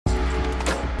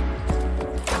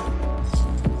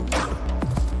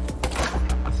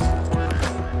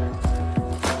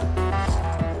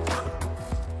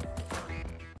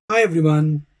Hi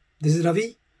everyone, this is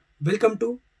Ravi. Welcome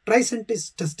to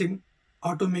Tricentis Testim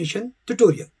automation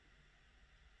tutorial.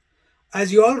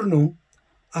 As you all know,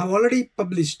 I have already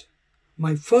published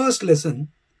my first lesson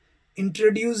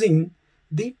introducing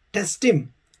the Testim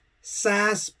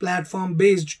SaaS platform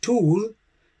based tool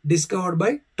discovered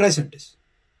by Tricentis.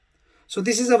 So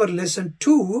this is our lesson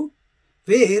 2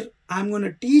 where I'm going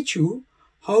to teach you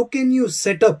how can you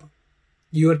set up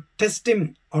your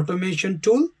Testim automation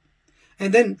tool,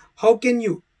 and then how can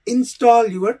you install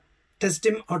your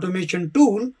Testim automation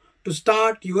tool to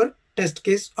start your test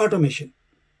case automation.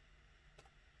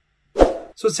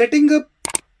 So setting up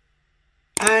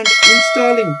and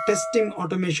installing Testim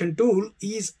automation tool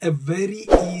is a very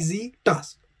easy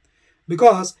task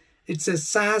because it's a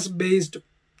SaaS based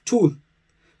tool.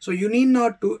 So you need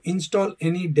not to install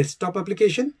any desktop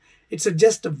application. It's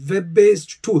just a web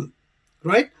based tool,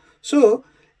 right? So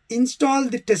install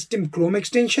the Testim Chrome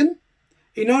extension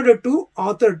in order to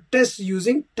author tests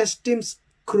using Testim's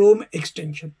Chrome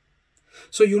extension.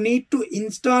 So you need to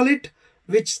install it,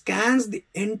 which scans the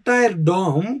entire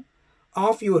DOM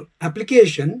of your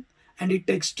application and it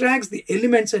extracts the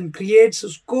elements and creates a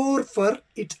score for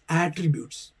its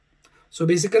attributes. So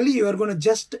basically you are going to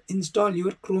just install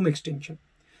your Chrome extension,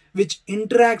 which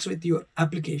interacts with your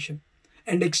application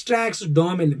and extracts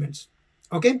DOM elements.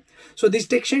 Okay, so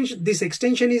this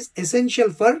extension is essential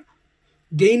for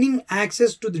gaining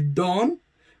access to the DOM,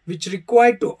 which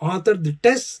required to author the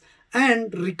tests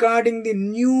and recording the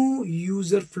new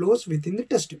user flows within the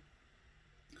Testim.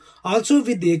 Also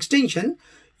with the extension,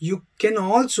 you can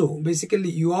also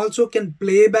can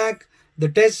playback the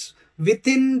tests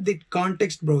within the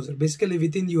context browser, basically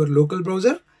within your local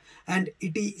browser, and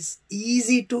it is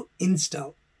easy to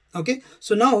install. Okay,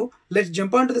 so now let's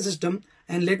jump onto the system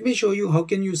and let me show you how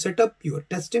can you set up your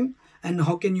Testim and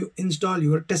how can you install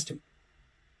your Testim.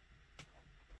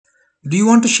 Do you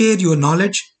want to share your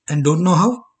knowledge and don't know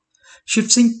how?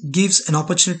 ShiftSync gives an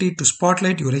opportunity to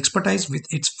spotlight your expertise with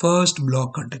its first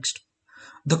blog context.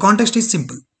 The context is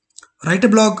simple. Write a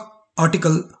blog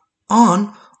article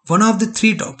on one of the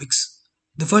 3 topics.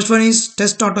 The first one is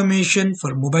test automation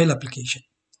for mobile application.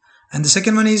 And the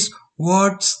second one is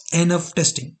what's enough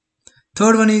testing.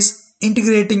 Third one is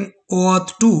integrating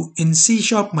OAuth 2 in C#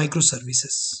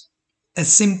 microservices. A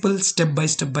simple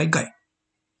step-by-step guide.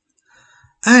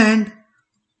 And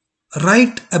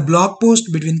write a blog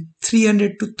post between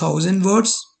 300 to 1000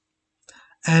 words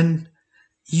and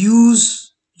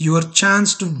use your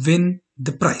chance to win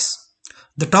the prize.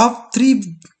 The top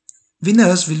 3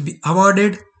 winners will be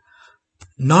awarded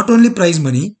not only prize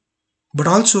money but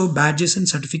also badges and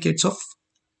certificates of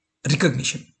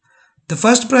recognition. The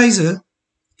first prize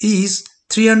is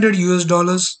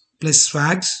 $300 plus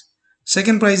swags.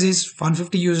 Second prize is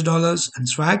 $150 and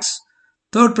swags.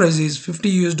 Third prize is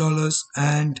 $50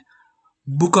 and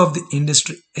book of the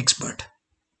industry expert.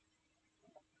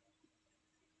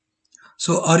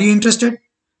 So are you interested?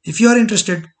 If you are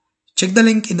interested, check the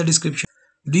link in the description.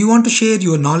 Do you want to share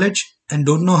your knowledge and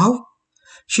don't know how?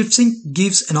 ShiftSync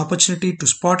gives an opportunity to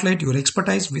spotlight your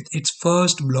expertise with its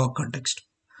first blog context.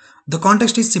 The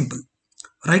context is simple.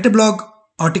 Write a blog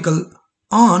article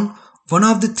on one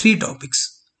of the 3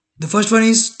 topics. The first one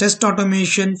is test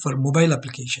automation for mobile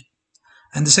application.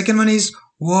 And the second one is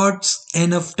what's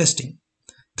enough testing.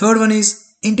 Third one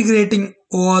is integrating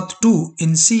OAuth 2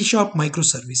 in C#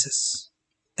 microservices.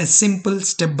 A simple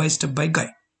step-by-step guide.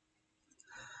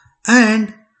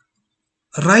 And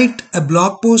write a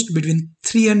blog post between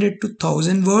 300 to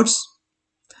 1000 words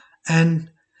and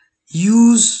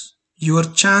use your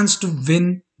chance to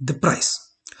win the prize.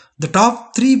 The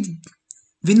top 3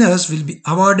 winners will be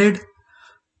awarded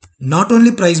not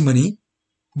only prize money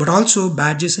but also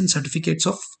badges and certificates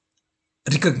of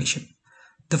recognition.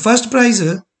 The first prize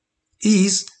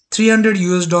is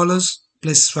 $300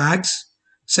 plus swags.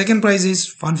 Second prize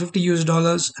is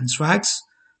 $150 and swags.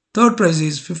 Third prize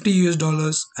is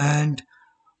 $50 and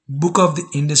book of the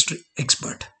industry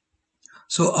expert.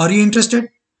 So are you interested?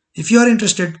 If you are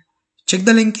interested, check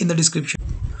the link in the description.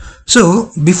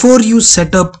 So before you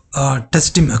set up a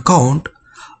Testim account,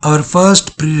 our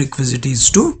first prerequisite is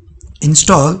to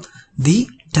install the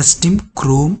Testim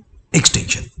Chrome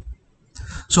extension.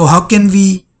 So how can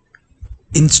we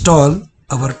install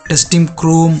our Testim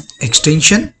Chrome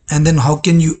extension and then how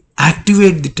can you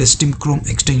activate the Testim Chrome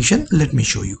extension? Let me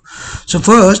show you. So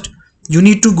first you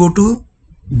need to go to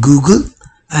Google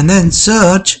and then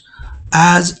search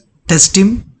as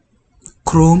Testim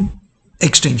Chrome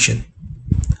extension.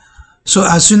 So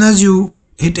as soon as you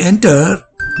hit enter,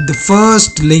 the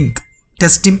first link,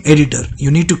 Testim editor,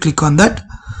 you need to click on that.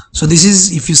 So this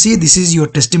is, if you see, this is your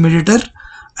Testim editor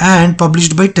and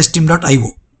published by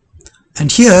testim.io.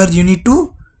 And here you need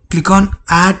to click on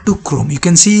add to Chrome. You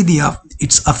can see the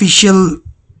its official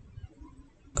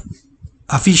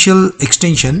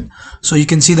extension, so you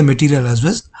can see the material as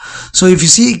well. So if you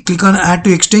see, click on add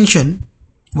to extension.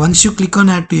 Once you click on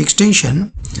add to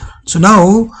extension, so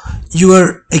now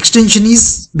your extension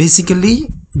is basically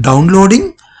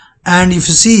downloading, and if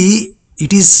you see,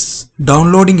 it is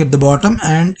downloading at the bottom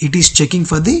and it is checking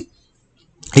for the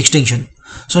extension.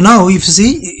 So now if you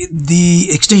see, the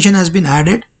extension has been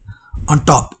added on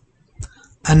top.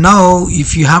 And now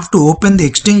if you have to open the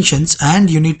extensions, and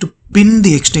you need to pin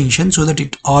the extension so that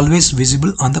it always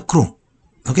visible on the Chrome.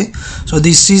 Okay, so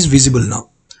this is visible now.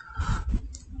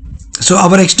 So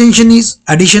our extension is,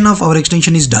 addition of our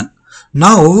extension is done.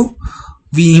 Now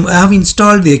we have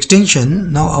installed the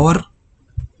extension. Now our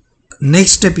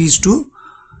next step is to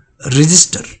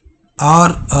register, or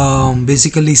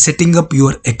basically setting up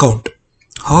your account.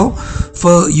 How?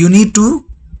 For you need to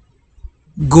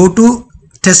go to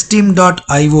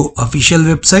testim.io official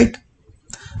website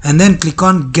and then click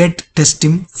on get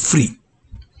Testim free.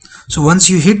 So once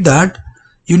you hit that,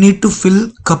 you need to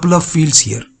fill couple of fields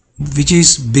here, which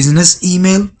is business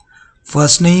email,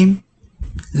 first name,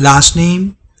 last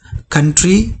name,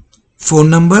 country, phone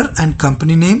number and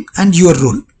company name, and your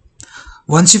role.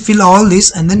 Once you fill all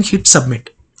this and then hit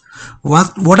submit,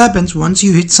 what happens once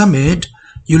you hit submit,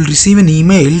 you'll receive an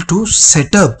email to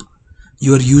set up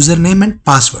your username and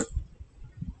password.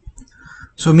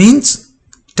 So means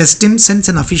Testim sends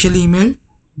an official email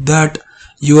that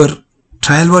your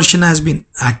trial version has been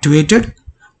activated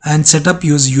and set up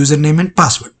your username and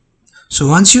password. So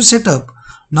once you set up,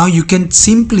 now you can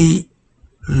simply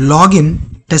log in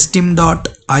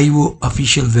testim.io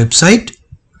official website.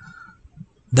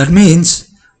 That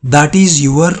means that is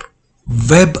your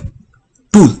web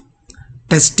tool,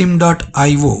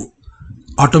 testim.io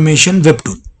automation web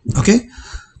tool. Okay,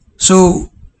 so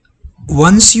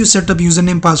once you set up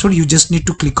username password, you just need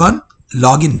to click on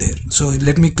login there. So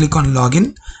let me click on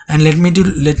login and let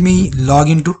me log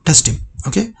into Testim.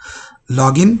 Okay,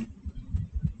 login,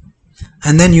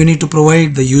 and then you need to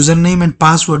provide the username and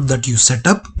password that you set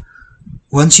up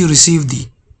once you receive the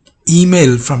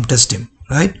email from Testim,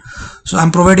 right? So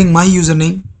I'm providing my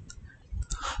username.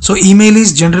 So email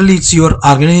is generally it's your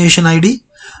organization ID,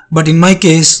 but in my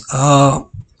case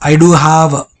I do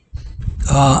have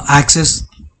access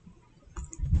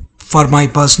for my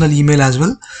personal email as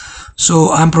well.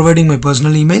 So I'm providing my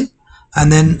personal email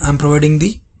and then I'm providing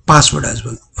the password as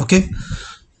well. Okay,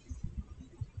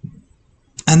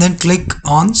 and then click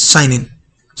on sign in.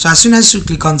 So as soon as you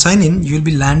click on sign in, you will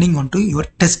be landing onto your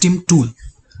Testim tool.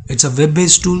 It's a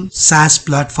web-based tool, SaaS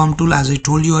platform tool. As I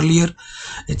told you earlier,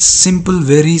 it's simple,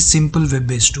 very simple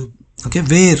web-based tool. Okay,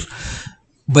 where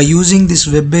by using this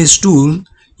web-based tool,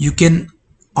 you can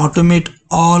automate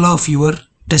all of your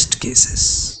test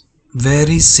cases.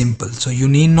 Very simple. So you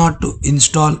need not to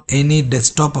install any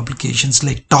desktop applications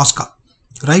like Tosca,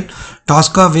 right?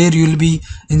 Tosca, where you will be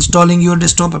installing your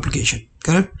desktop application,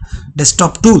 correct?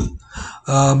 Desktop tool.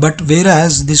 But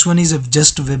whereas this one is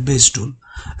just a web-based tool,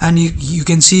 and you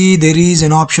can see there is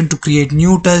an option to create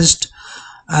new test,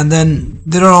 and then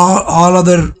there are all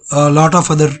other lot of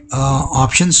other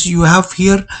options you have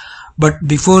here. But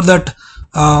before that,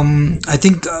 I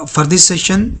think for this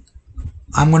session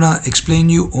I'm gonna explain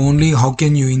you only how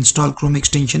can you install Chrome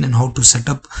extension and how to set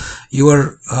up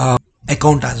your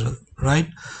account as well, right?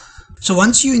 So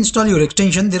once you install your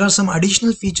extension, there are some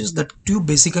additional features that you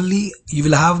basically you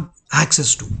will have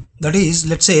access to. That is,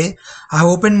 let's say I have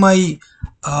opened my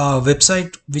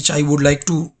website which I would like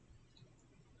to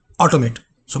automate.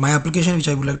 So my application which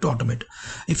I would like to automate.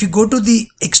 If you go to the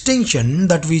extension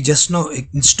that we just now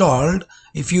installed,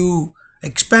 if you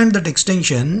expand that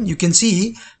extension, you can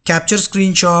see capture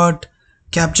screenshot,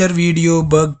 capture video,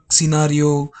 bug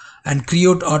scenario, and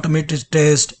create automated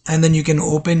test, and then you can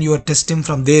open your Testim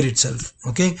from there itself.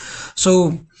 Okay,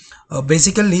 so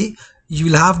basically you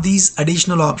will have these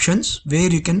additional options where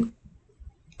you can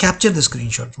capture the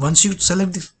screenshot. Once you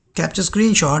select the capture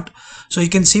screenshot, so you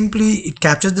can simply, it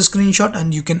captures the screenshot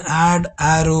and you can add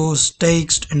arrows,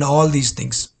 text, and all these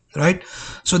things, right?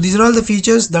 So these are all the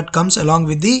features that comes along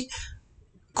with the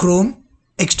Chrome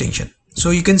extension.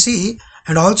 So you can see,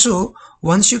 and also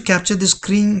once you capture the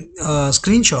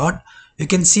screenshot, you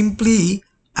can simply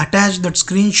attach that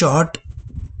screenshot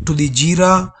to the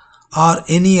Jira or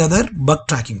any other bug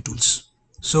tracking tools.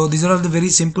 So these are all the very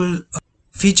simple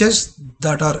features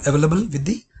that are available with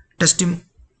the Testim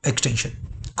extension,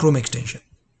 Chrome extension.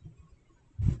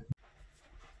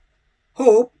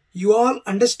 Hope you all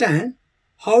understand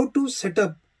how to set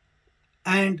up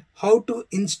and how to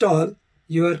install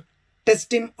your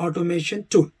Testim automation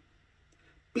tool.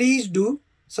 Please do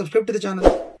subscribe to the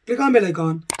channel. Click on bell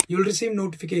icon. You will receive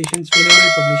notifications whenever I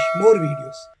publish more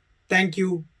videos. Thank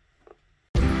you.